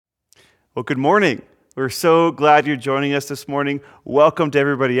Well, good morning. We're so glad you're joining us this morning. Welcome to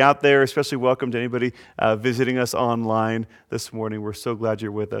everybody out there, especially welcome to anybody visiting us online this morning. We're so glad you're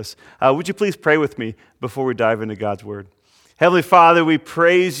with us. Would you please pray with me before we dive into God's Word? Heavenly Father, we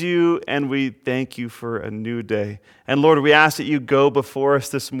praise you and we thank you for a new day. And Lord, we ask that you go before us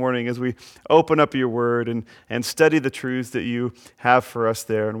this morning as we open up your Word and study the truths that you have for us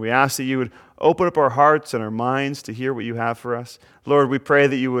there. And we ask that you would open up our hearts and our minds to hear what you have for us. Lord, we pray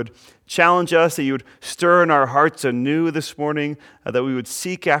that you would challenge us, that you would stir in our hearts anew this morning, that we would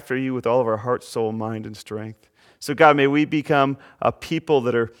seek after you with all of our heart, soul, mind, and strength. So God, may we become a people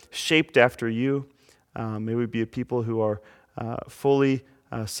that are shaped after you. May we be a people who are fully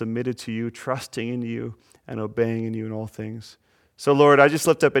submitted to you, trusting in you, and obeying in you in all things. So Lord, I just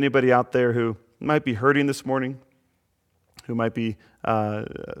lift up anybody out there who might be hurting this morning, who might be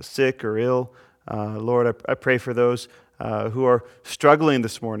sick or ill. Lord, I pray for those who are struggling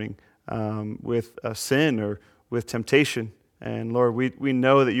this morning with sin or with temptation. And Lord, we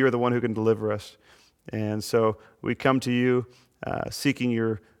know that you're the one who can deliver us. And so we come to you seeking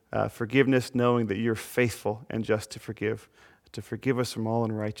your forgiveness, knowing that you're faithful and just to forgive us from all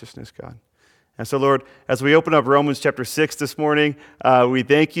unrighteousness, God. And so, Lord, as we open up Romans chapter 6 this morning, we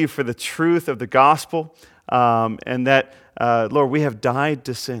thank you for the truth of the gospel and that, Lord, we have died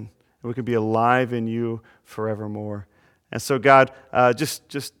to sin and we can be alive in you forevermore. And so, God,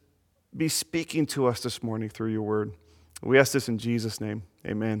 just be speaking to us this morning through your word. We ask this in Jesus' name.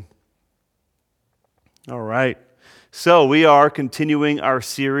 Amen. All right. So we are continuing our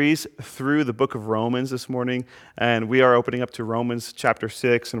series through the book of Romans this morning, and we are opening up to Romans chapter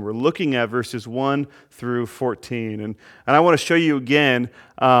 6, and we're looking at verses 1 through 14. And I want to show you again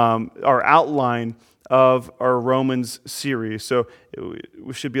our outline of our Romans series. So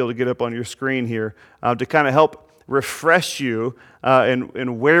we should be able to get up on your screen here to kind of help refresh you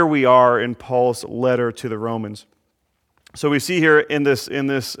in where we are in Paul's letter to the Romans. So we see here in this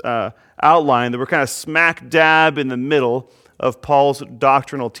outline that we're kind of smack dab in the middle of Paul's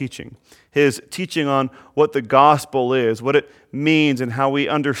doctrinal teaching, his teaching on what the gospel is, what it means, and how we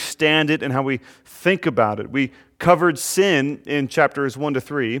understand it and how we think about it. We covered sin in chapters 1 to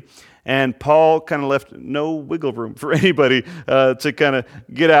 3, and Paul kind of left no wiggle room for anybody to kind of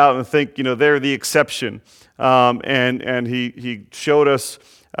get out and think, they're the exception. And he showed us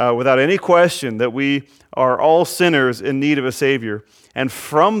without any question that we are all sinners in need of a Savior. And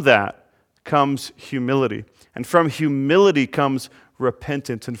from that comes humility. And from humility comes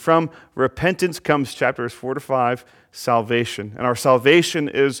repentance. And from repentance comes chapters 4 to 5, salvation. And our salvation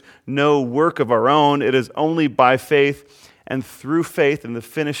is no work of our own. It is only by faith and through faith in the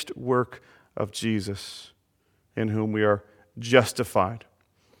finished work of Jesus, in whom we are justified.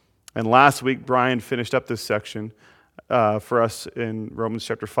 And last week, Brian finished up this section for us in Romans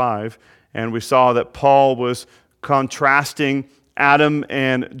chapter 5, and we saw that Paul was contrasting Adam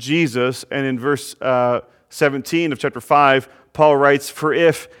and Jesus, and in verse 17 of chapter 5, Paul writes, "For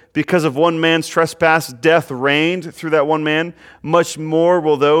if, because of one man's trespass, death reigned through that one man, much more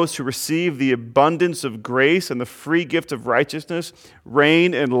will those who receive the abundance of grace and the free gift of righteousness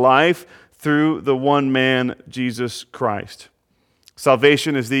reign in life through the one man, Jesus Christ."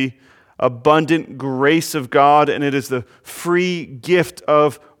 Salvation is the abundant grace of God, and it is the free gift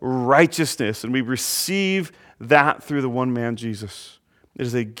of righteousness, and we receive that through the one man, Jesus. It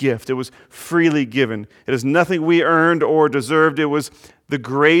is a gift. It was freely given. It is nothing we earned or deserved. It was the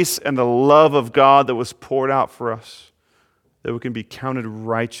grace and the love of God that was poured out for us, that we can be counted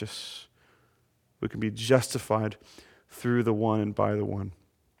righteous. We can be justified through the one and by the one.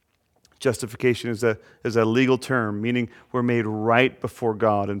 Justification is a legal term, meaning we're made right before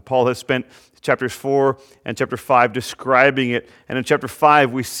God. And Paul has spent chapters 4 and chapter 5 describing it. And in chapter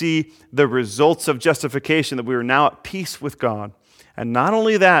 5, we see the results of justification, that we are now at peace with God. And not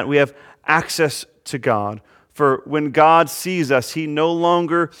only that, we have access to God. For when God sees us, he no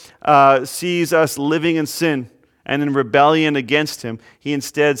longer sees us living in sin and in rebellion against him. He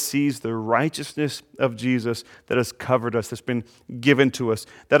instead sees the righteousness of Jesus that has covered us, that's been given to us.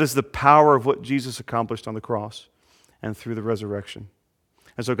 That is the power of what Jesus accomplished on the cross and through the resurrection.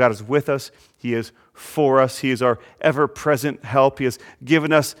 And so God is with us. He is for us. He is our ever-present help. He has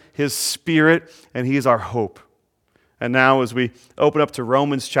given us his Spirit, and he is our hope. And now as we open up to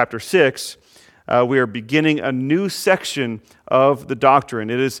Romans chapter 6, we are beginning a new section of the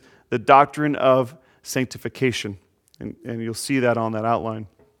doctrine. It is the doctrine of sanctification, and you'll see that on that outline.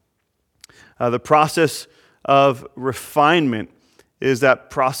 The process of refinement is that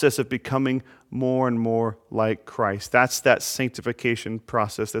process of becoming more and more like Christ. That's that sanctification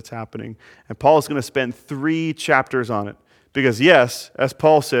process that's happening. And Paul is going to spend 3 chapters on it, Because yes, as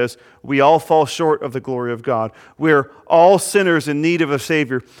Paul says, we all fall short of the glory of God. We're all sinners in need of a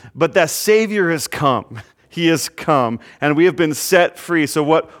Savior, but that Savior has come. He has come, and we have been set free. So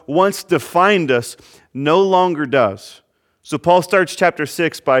what once defined us no longer does. So Paul starts chapter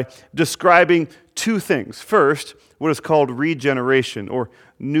 6 by describing two things. First, what is called regeneration or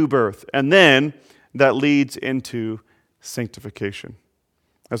new birth, and then that leads into sanctification.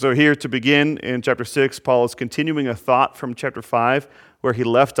 And so here to begin in chapter 6, Paul is continuing a thought from chapter 5 where he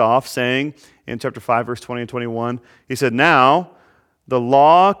left off saying in chapter 5, verse 20 and 21, he said, "Now the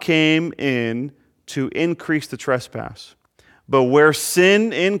law came in to increase the trespass. But where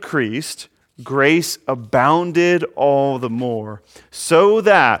sin increased, grace abounded all the more, so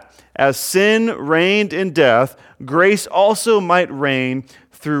that as sin reigned in death, grace also might reign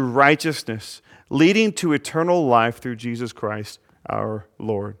through righteousness, leading to eternal life through Jesus Christ our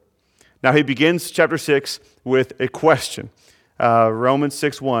Lord." Now he begins chapter 6 with a question. Romans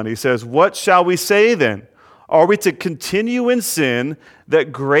 6:1, he says, "What shall we say then? Are we to continue in sin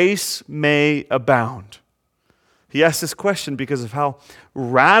that grace may abound?" He asks this question because of how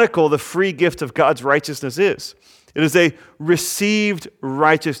radical the free gift of God's righteousness is. It is a received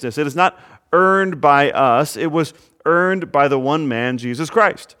righteousness. It is not earned by us. It was earned by the one man, Jesus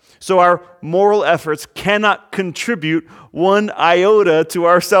Christ. So our moral efforts cannot contribute one iota to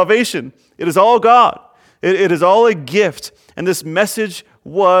our salvation. It is all God. It is all a gift. And this message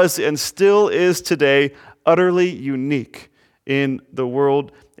was and still is today utterly unique in the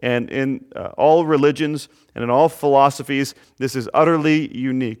world and in all religions and in all philosophies. This is utterly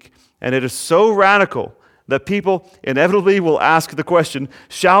unique. And it is so radical that people inevitably will ask the question,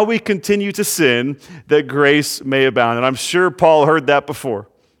 shall we continue to sin that grace may abound? And I'm sure Paul heard that before.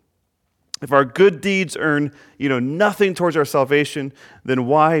 If our good deeds earn, nothing towards our salvation, then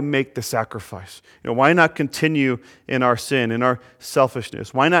why make the sacrifice? Why not continue in our sin, in our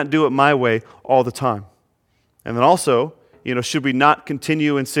selfishness? Why not do it my way all the time? And then also, should we not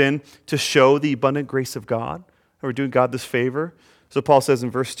continue in sin to show the abundant grace of God? Are we doing God this favor? So Paul says in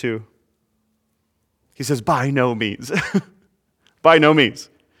verse 2, he says, by no means. By no means.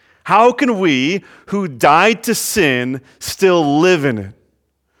 How can we who died to sin still live in it?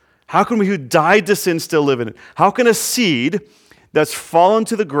 How can we who died to sin still live in it? How can a seed that's fallen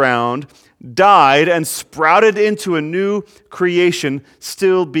to the ground, died, and sprouted into a new creation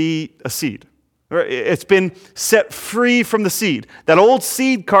still be a seed? It's been set free from the seed. That old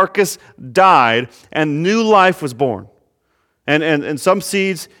seed carcass died, and new life was born. And some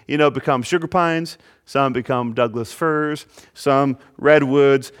seeds, become sugar pines, some become Douglas firs, some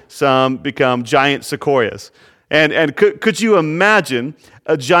redwoods, some become giant sequoias. And could you imagine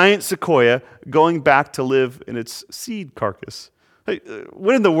a giant sequoia going back to live in its seed carcass?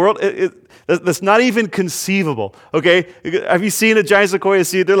 What in the world? That's not even conceivable, okay? Have you seen a giant sequoia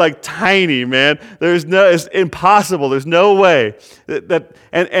seed? They're like tiny, man. It's impossible. There's no way.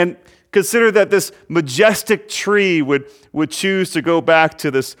 And consider that this majestic tree would choose to go back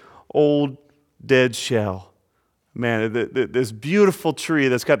to this old dead shell. Man, this beautiful tree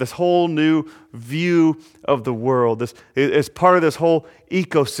that's got this whole new view of the world. This is part of this whole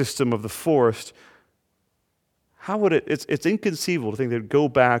ecosystem of the forest. How would it's inconceivable to think they'd go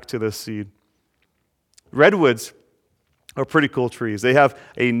back to this seed. Redwoods are pretty cool trees. They have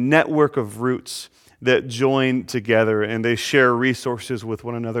a network of roots that join together, and they share resources with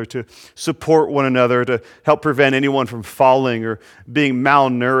one another to support one another, to help prevent anyone from falling or being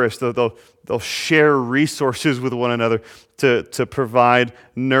malnourished. They'll share resources with one another to provide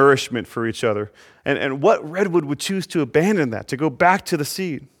nourishment for each other. And what redwood would choose to abandon that, to go back to the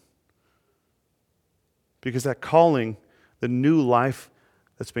seed? Because that calling, the new life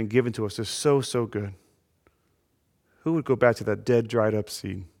that's been given to us is so, so good. Who would go back to that dead, dried up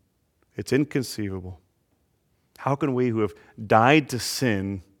seed? It's inconceivable. How can we who have died to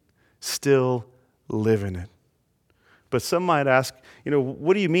sin still live in it? But some might ask,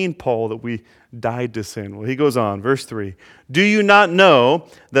 what do you mean, Paul, that we died to sin? Well, he goes on, verse 3. Do you not know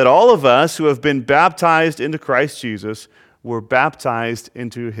that all of us who have been baptized into Christ Jesus were baptized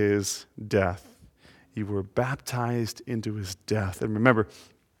into his death? You were baptized into his death. And remember,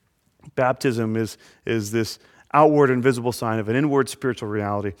 baptism is this outward and visible sign of an inward spiritual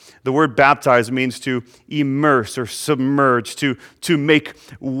reality. The word baptize means to immerse or submerge, to make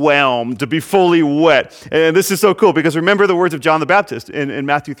whelm, to be fully wet. And this is so cool because remember the words of John the Baptist in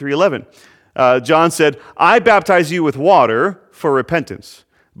Matthew 3:11. John said, I baptize you with water for repentance,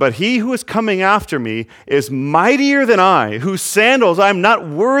 but he who is coming after me is mightier than I, whose sandals I am not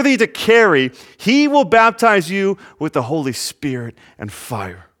worthy to carry. He will baptize you with the Holy Spirit and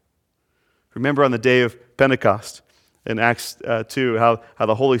fire. Remember on the day of Pentecost, in Acts 2, how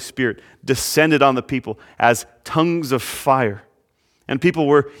the Holy Spirit descended on the people as tongues of fire. And people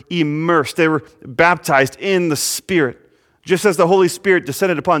were immersed. They were baptized in the Spirit. Just as the Holy Spirit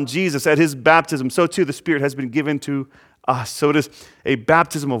descended upon Jesus at his baptism, so too the Spirit has been given to us. So it is a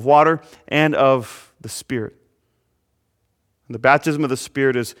baptism of water and of the Spirit. And the baptism of the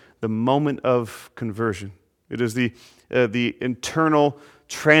Spirit is the moment of conversion. It is the internal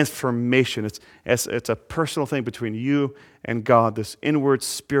transformation. It's a personal thing between you and God, this inward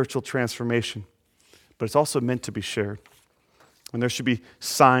spiritual transformation. But it's also meant to be shared. And there should be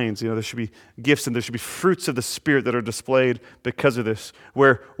signs, there should be gifts, and there should be fruits of the Spirit that are displayed because of this.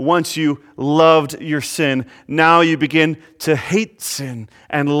 Where once you loved your sin, now you begin to hate sin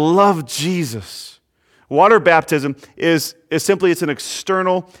and love Jesus. Water baptism is simply, it's an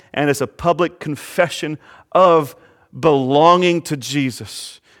external and it's a public confession of belonging to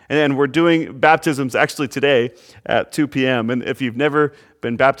Jesus. And we're doing baptisms actually today at 2 p.m. And if you've never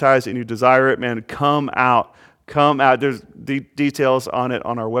been baptized and you desire it, man, come out. Come out. There's details on it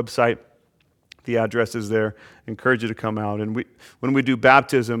on our website. The address is there. I encourage you to come out. And when we do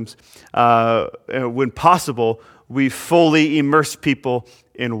baptisms, when possible, we fully immerse people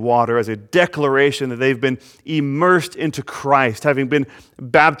in water as a declaration that they've been immersed into Christ, having been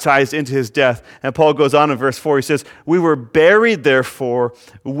baptized into his death. And Paul goes on in verse 4, he says, "We were buried, therefore,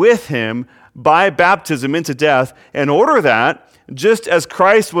 with him by baptism into death, in order that, just as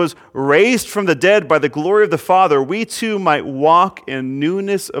Christ was raised from the dead by the glory of the Father, we too might walk in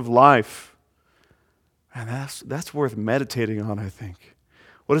newness of life." And that's worth meditating on, I think.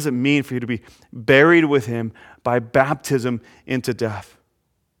 What does it mean for you to be buried with him by baptism into death?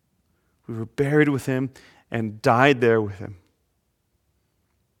 We were buried with him and died there with him.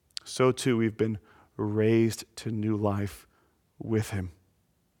 So too we've been raised to new life with him.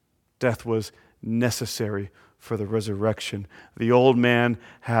 Death was necessary for the resurrection. The old man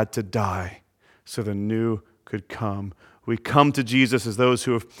had to die so the new could come. We come to Jesus as those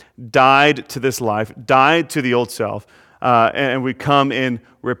who have died to this life, died to the old self, and we come in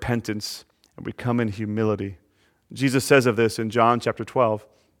repentance, and we come in humility. Jesus says of this in John chapter 12.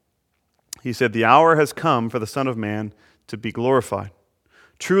 He said, "The hour has come for the Son of Man to be glorified.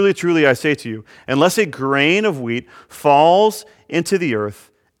 Truly, truly, I say to you, unless a grain of wheat falls into the earth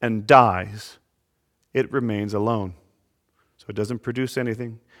and dies, it remains alone." So it doesn't produce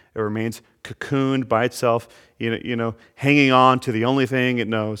anything. It remains cocooned by itself, hanging on to the only thing it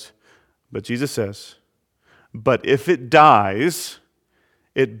knows. But Jesus says, "But if it dies,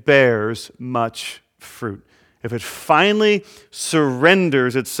 it bears much fruit." If it finally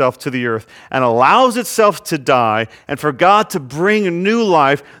surrenders itself to the earth and allows itself to die and for God to bring new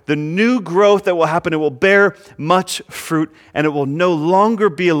life, the new growth that will happen, it will bear much fruit and it will no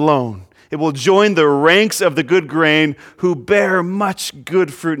longer be alone. It will join the ranks of the good grain who bear much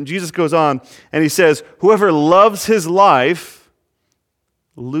good fruit. And Jesus goes on and he says, "Whoever loves his life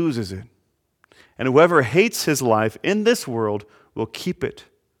loses it. And whoever hates his life in this world will keep it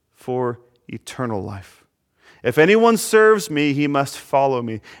for eternal life. If anyone serves me, he must follow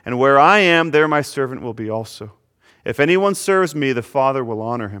me. And where I am, there my servant will be also. If anyone serves me, the Father will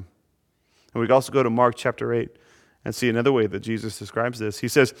honor him." And we can also go to Mark chapter 8 and see another way that Jesus describes this. He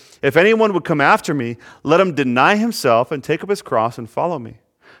says, "If anyone would come after me, let him deny himself and take up his cross and follow me.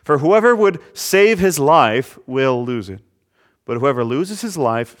 For whoever would save his life will lose it. But whoever loses his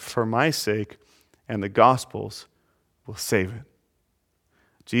life for my sake and the gospel's will save it."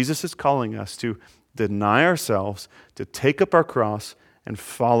 Jesus is calling us to deny ourselves, to take up our cross and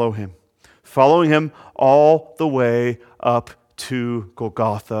follow him. Following him all the way up to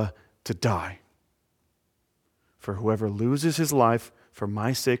Golgotha to die. For whoever loses his life for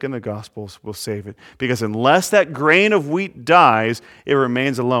my sake and the gospel's will save it. Because unless that grain of wheat dies, it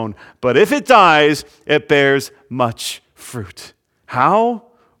remains alone. But if it dies, it bears much fruit. How?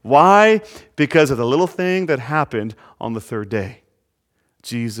 Why? Because of the little thing that happened on the third day.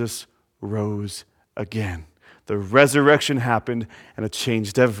 Jesus rose again. The resurrection happened and it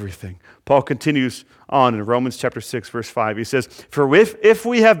changed everything. Paul continues on in Romans chapter 6, verse 5. He says, "For if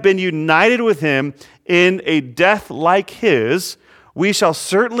we have been united with him in a death like his, we shall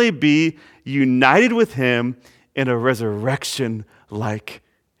certainly be united with him in a resurrection like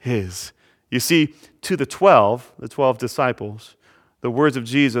his." You see, to the 12 disciples, the words of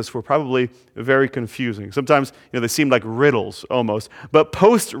Jesus were probably very confusing. Sometimes, they seemed like riddles almost. But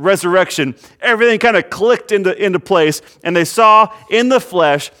post-resurrection, everything kind of clicked into place, and they saw in the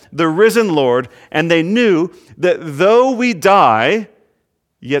flesh the risen Lord, and they knew that though we die,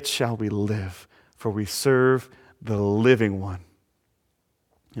 yet shall we live, for we serve the living one.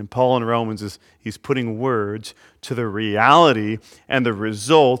 And Paul in Romans he's putting words to the reality and the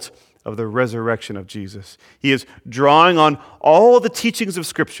result of the resurrection of Jesus. He is drawing on all the teachings of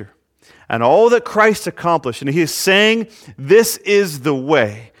Scripture and all that Christ accomplished. And he is saying, this is the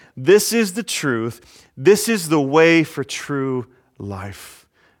way. This is the truth. This is the way for true life.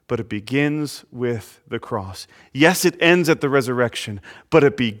 But it begins with the cross. Yes, it ends at the resurrection, but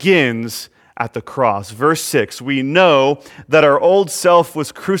it begins at the cross. Verse 6, we know that our old self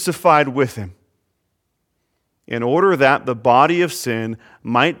was crucified with him, in order that the body of sin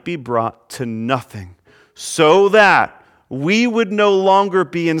might be brought to nothing, so that we would no longer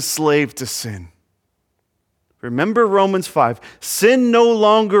be enslaved to sin. Remember Romans 5. Sin no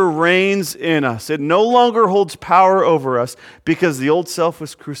longer reigns in us. It no longer holds power over us because the old self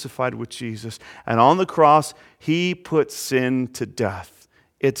was crucified with Jesus. And on the cross, he put sin to death.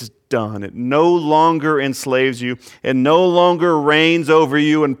 It's done. It no longer enslaves you. It no longer reigns over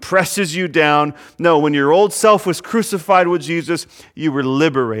you and presses you down. No, when your old self was crucified with Jesus, you were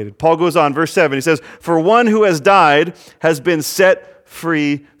liberated. Paul goes on, verse 7, he says, for one who has died has been set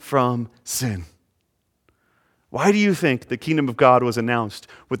free from sin. Why do you think the kingdom of God was announced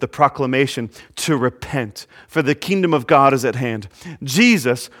with the proclamation to repent, for the kingdom of God is at hand?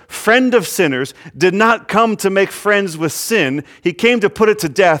 Jesus, friend of sinners, did not come to make friends with sin. He came to put it to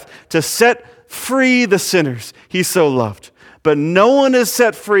death, to set free the sinners he so loved. But no one is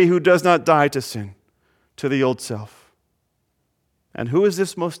set free who does not die to sin, to the old self. And who is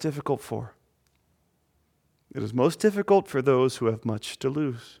this most difficult for? It is most difficult for those who have much to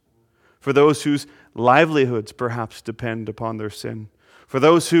lose, for those whose livelihoods perhaps depend upon their sin, for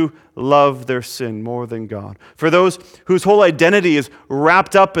those who love their sin more than God, for those whose whole identity is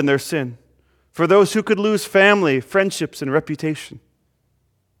wrapped up in their sin, for those who could lose family, friendships, and reputation.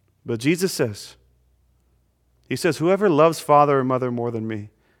 But Jesus says, he says, whoever loves father or mother more than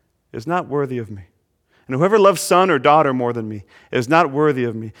me is not worthy of me. And whoever loves son or daughter more than me is not worthy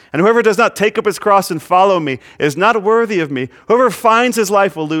of me. And whoever does not take up his cross and follow me is not worthy of me. Whoever finds his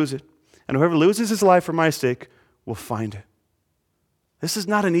life will lose it. And whoever loses his life for my sake will find it. This is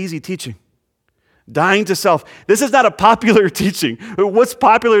not an easy teaching. Dying to self. This is not a popular teaching. What's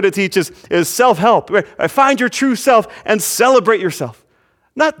popular to teach is self-help. Find your true self and celebrate yourself.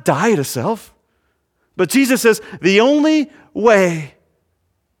 Not die to self. But Jesus says the only way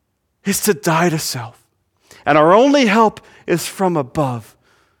is to die to self. And our only help is from above.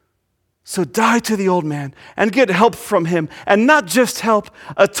 So die to the old man and get help from him. And not just help,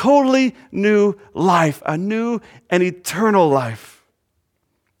 a totally new life, a new and eternal life.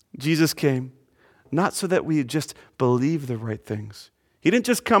 Jesus came not so that we just believe the right things. He didn't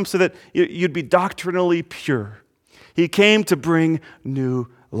just come so that you'd be doctrinally pure. He came to bring new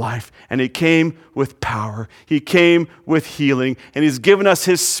life. And he came with power. He came with healing. And he's given us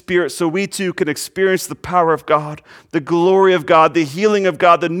his Spirit so we too can experience the power of God, the glory of God, the healing of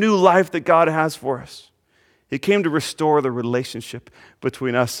God, the new life that God has for us. He came to restore the relationship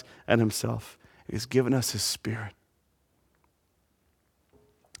between us and himself. He's given us his Spirit.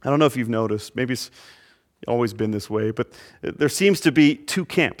 I don't know if you've noticed, maybe it's always been this way, but there seems to be two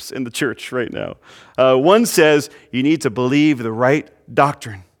camps in the church right now. One says you need to believe the right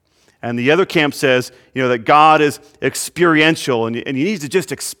doctrine. And the other camp says, that God is experiential and you need to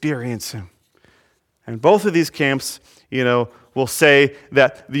just experience him. And both of these camps, will say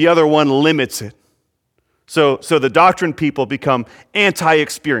that the other one limits it. So the doctrine people become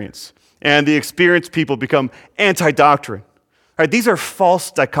anti-experience and the experience people become anti-doctrine. Right? These are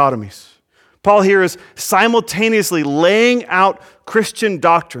false dichotomies. Paul here is simultaneously laying out Christian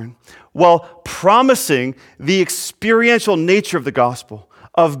doctrine while promising the experiential nature of the gospel,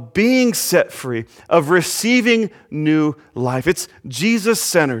 of being set free, of receiving new life. It's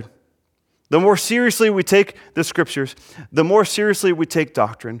Jesus-centered. The more seriously we take the scriptures, the more seriously we take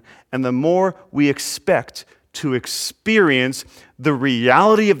doctrine, and the more we expect to experience the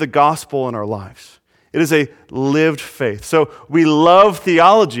reality of the gospel in our lives. It is a lived faith. So we love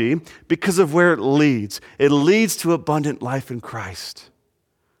theology because of where it leads. It leads to abundant life in Christ.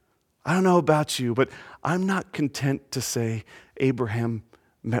 I don't know about you, but I'm not content to say Abraham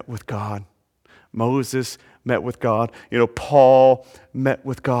met with God. Moses met with God. Paul met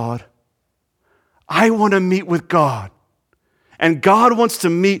with God. I want to meet with God. And God wants to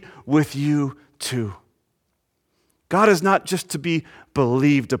meet with you too. God is not just to be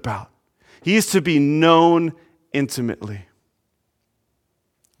believed about. He is to be known intimately.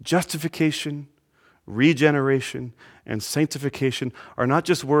 Justification, regeneration, and sanctification are not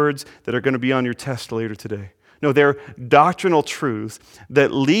just words that are going to be on your test later today. No, they're doctrinal truths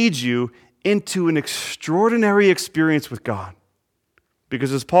that lead you into an extraordinary experience with God.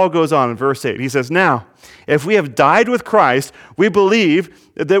 Because as Paul goes on in verse 8, he says, "Now, if we have died with Christ, we believe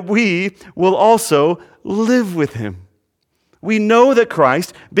that we will also live with him. We know that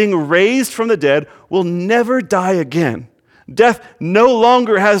Christ, being raised from the dead, will never die again. Death no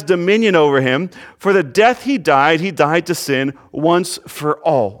longer has dominion over him. For the death he died to sin once for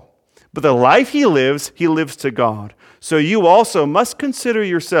all. But the life he lives to God. So you also must consider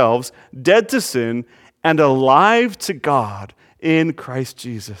yourselves dead to sin and alive to God in Christ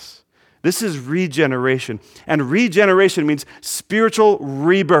Jesus." This is regeneration. And regeneration means spiritual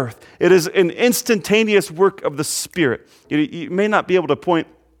rebirth. It is an instantaneous work of the Spirit. You may not be able to point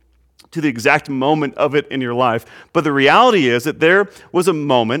to the exact moment of it in your life, but the reality is that there was a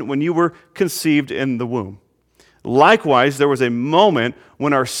moment when you were conceived in the womb. Likewise, there was a moment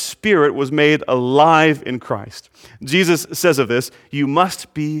when our spirit was made alive in Christ. Jesus says of this, "You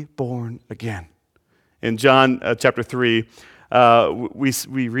must be born again." In John chapter 3,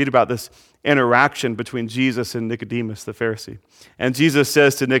 we read about this interaction between Jesus and Nicodemus, the Pharisee. And Jesus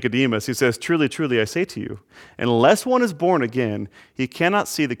says to Nicodemus, he says, "Truly, truly, I say to you, unless one is born again, he cannot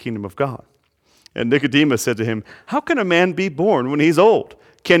see the kingdom of God." And Nicodemus said to him, "How can a man be born when he's old?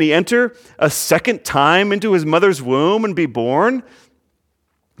 Can he enter a second time into his mother's womb and be born?"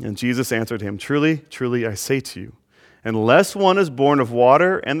 And Jesus answered him, "Truly, truly, I say to you, unless one is born of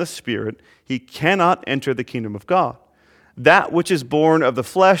water and the Spirit, he cannot enter the kingdom of God. That which is born of the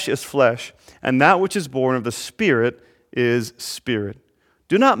flesh is flesh, and that which is born of the Spirit is spirit.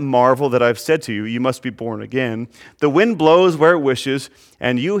 Do not marvel that I've said to you, you must be born again. The wind blows where it wishes,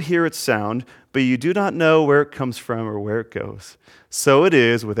 and you hear its sound, but you do not know where it comes from or where it goes. So it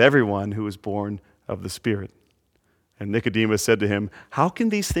is with everyone who is born of the Spirit." And Nicodemus said to him, "How can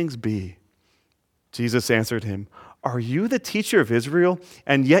these things be?" Jesus answered him, "Are you the teacher of Israel,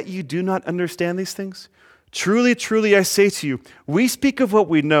 and yet you do not understand these things? Truly, truly, I say to you, we speak of what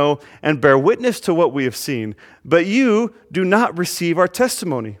we know and bear witness to what we have seen, but you do not receive our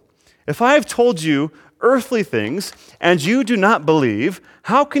testimony. If I have told you earthly things and you do not believe,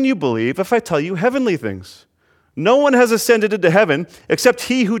 how can you believe if I tell you heavenly things? No one has ascended into heaven except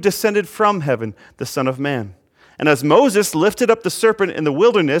he who descended from heaven, the Son of Man. And as Moses lifted up the serpent in the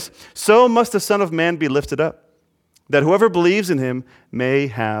wilderness, so must the Son of Man be lifted up, that whoever believes in him may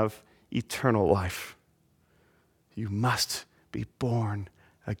have eternal life." You must be born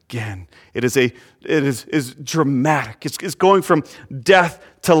again. It is dramatic. It's going from death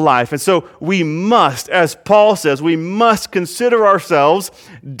to life. And so we must, as Paul says, we must consider ourselves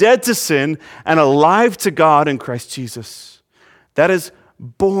dead to sin and alive to God in Christ Jesus. That is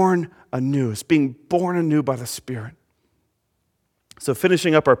born anew. It's being born anew by the Spirit. So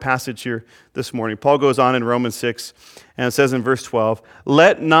finishing up our passage here this morning, Paul goes on in Romans 6, and it says in verse 12,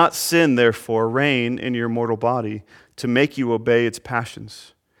 "Let not sin, therefore, reign in your mortal body to make you obey its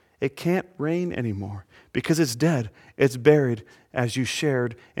passions. It can't reign anymore because it's dead. It's buried as you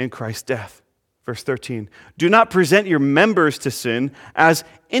shared in Christ's death." Verse 13, "Do not present your members to sin as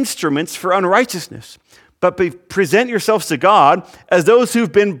instruments for unrighteousness, but present yourselves to God as those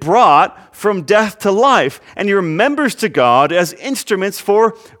who've been brought from death to life, and your members to God as instruments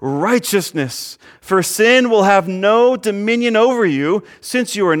for righteousness. For sin will have no dominion over you,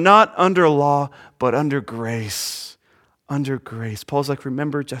 since you are not under law, but under grace." Under grace. Paul's like,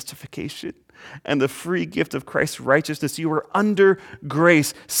 remember justification and the free gift of Christ's righteousness. You are under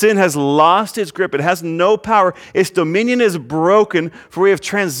grace. Sin has lost its grip. It has no power. Its dominion is broken, for we have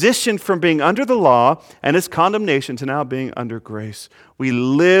transitioned from being under the law and its condemnation to now being under grace. We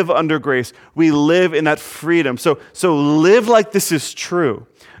live under grace. We live in that freedom. So live like this is true.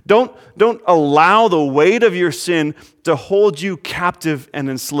 Don't allow the weight of your sin to hold you captive and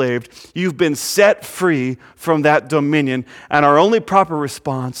enslaved. You've been set free from that dominion, and our only proper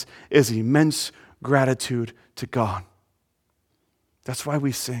response is immense gratitude to God. That's why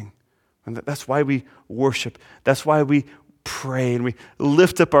we sing, and that's why we worship. That's why we pray, and we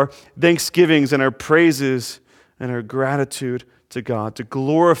lift up our thanksgivings and our praises and our gratitude to God, to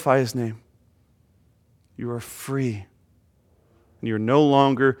glorify His name. You are free. And you're no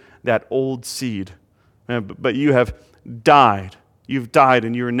longer that old seed, but you have died. You've died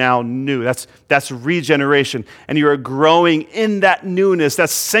and you're now new. That's regeneration. And you are growing in that newness,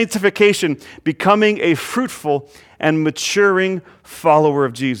 that sanctification, becoming a fruitful and maturing follower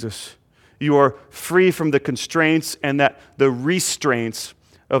of Jesus. You are free from the constraints and the restraints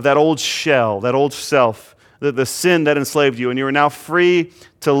of that old shell, that old self, the sin that enslaved you. And you are now free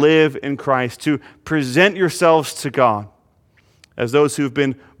to live in Christ, to present yourselves to God as those who've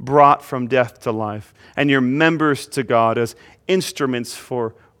been brought from death to life, and your members to God as instruments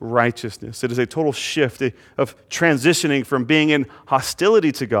for righteousness. It is a total shift of transitioning from being in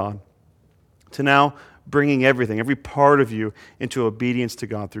hostility to God to now bringing everything, every part of you, into obedience to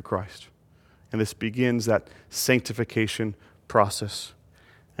God through Christ. And this begins that sanctification process.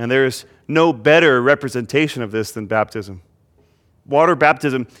 And there is no better representation of this than baptism. Water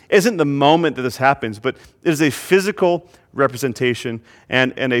baptism isn't the moment that this happens, but it is a physical representation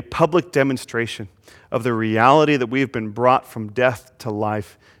and a public demonstration of the reality that we have been brought from death to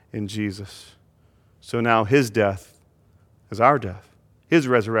life in Jesus. So now his death is our death. His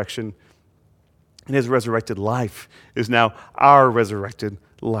resurrection and his resurrected life is now our resurrected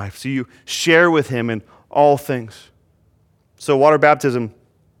life. So you share with him in all things. So water baptism,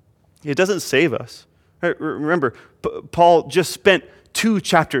 it doesn't save us. Remember, Paul just spent 2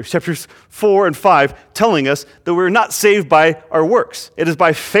 chapters 4 and 5, telling us that we're not saved by our works. It is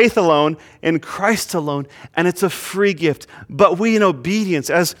by faith alone, in Christ alone, and it's a free gift. But we, in obedience,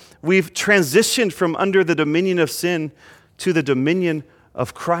 as we've transitioned from under the dominion of sin to the dominion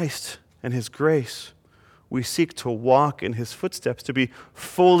of Christ and his grace, we seek to walk in his footsteps, to be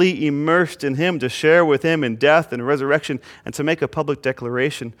fully immersed in him, to share with him in death and resurrection, and to make a public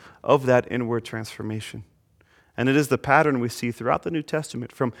declaration of that inward transformation. And it is the pattern we see throughout the New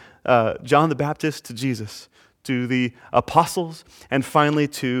Testament, from John the Baptist to Jesus, to the apostles, and finally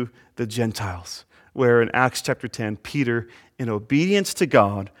to the Gentiles, where in Acts chapter 10, Peter, in obedience to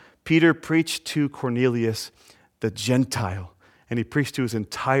God, Peter preached to Cornelius, the Gentile, and he preached to his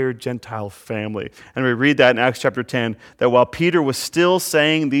entire Gentile family. And we read that in Acts chapter 10, that while Peter was still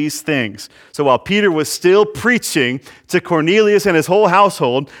saying these things, so while Peter was still preaching to Cornelius and his whole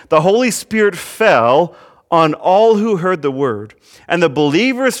household, the Holy Spirit fell on all who heard the word. And the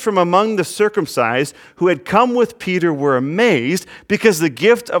believers from among the circumcised who had come with Peter were amazed, because the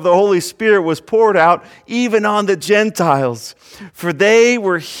gift of the Holy Spirit was poured out even on the Gentiles. For they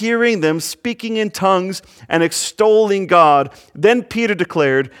were hearing them speaking in tongues and extolling God. Then Peter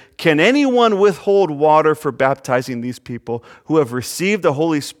declared, "Can anyone withhold water for baptizing these people who have received the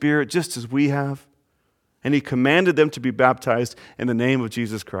Holy Spirit just as we have?" And he commanded them to be baptized in the name of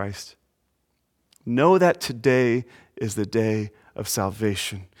Jesus Christ. Know that today is the day of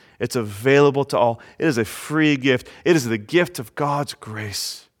salvation. It's available to all. It is a free gift. It is the gift of God's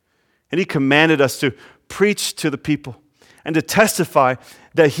grace. And he commanded us to preach to the people and to testify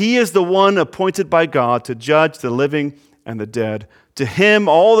that he is the one appointed by God to judge the living and the dead. To him,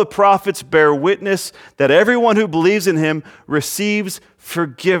 all the prophets bear witness that everyone who believes in him receives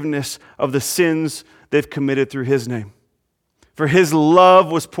forgiveness of the sins they've committed through his name. For his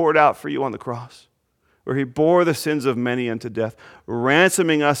love was poured out for you on the cross, where he bore the sins of many unto death,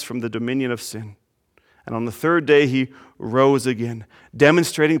 ransoming us from the dominion of sin. And on the 3rd day he rose again,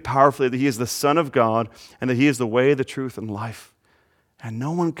 demonstrating powerfully that he is the Son of God and that he is the way, the truth, and life. And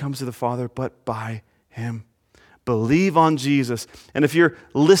no one comes to the Father but by him. Believe on Jesus. And if you're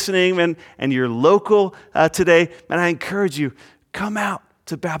listening and you're local today, man, I encourage you, come out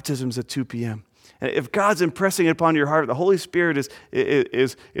to baptisms at 2 p.m. If God's impressing it upon your heart, the Holy Spirit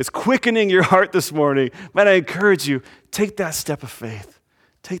is quickening your heart this morning, man, I encourage you, take that step of faith.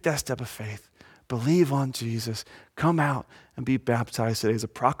 Take that step of faith. Believe on Jesus. Come out and be baptized today as a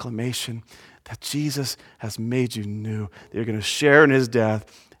proclamation that Jesus has made you new, that you're going to share in his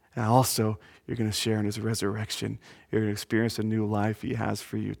death, and also you're going to share in his resurrection. You're going to experience a new life he has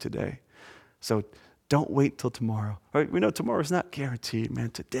for you today. So don't wait till tomorrow. All right, we know tomorrow's not guaranteed,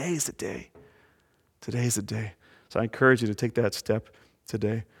 man. Today's the day. Today's the day. So I encourage you to take that step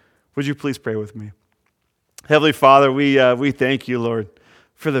today. Would you please pray with me? Heavenly Father, we thank you, Lord,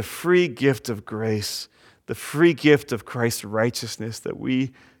 for the free gift of grace, the free gift of Christ's righteousness that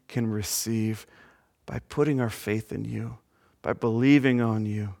we can receive by putting our faith in you, by believing on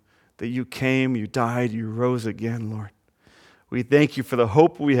you, that you came, you died, you rose again, Lord. We thank you for the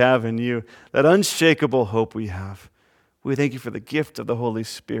hope we have in you, that unshakable hope we have. We thank you for the gift of the Holy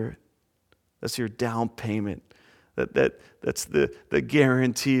Spirit. That's your down payment. That's the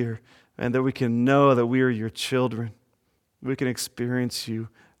guarantee, and that we can know that we are your children. We can experience you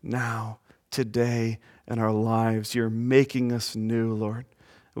now, today, in our lives. You're making us new, Lord.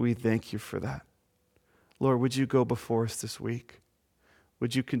 We thank you for that. Lord, would you go before us this week?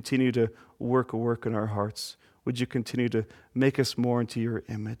 Would you continue to work a work in our hearts? Would you continue to make us more into your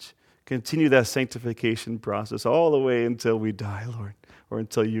image? Continue that sanctification process all the way until we die, Lord, or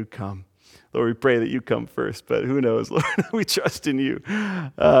until you come. Lord, we pray that you come first, but who knows, Lord? We trust in you.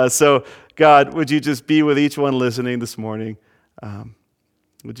 So, God, would you just be with each one listening this morning?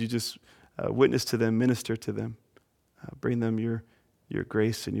 Would you just witness to them, minister to them, bring them your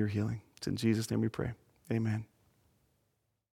grace and your healing? It's in Jesus' name we pray. Amen.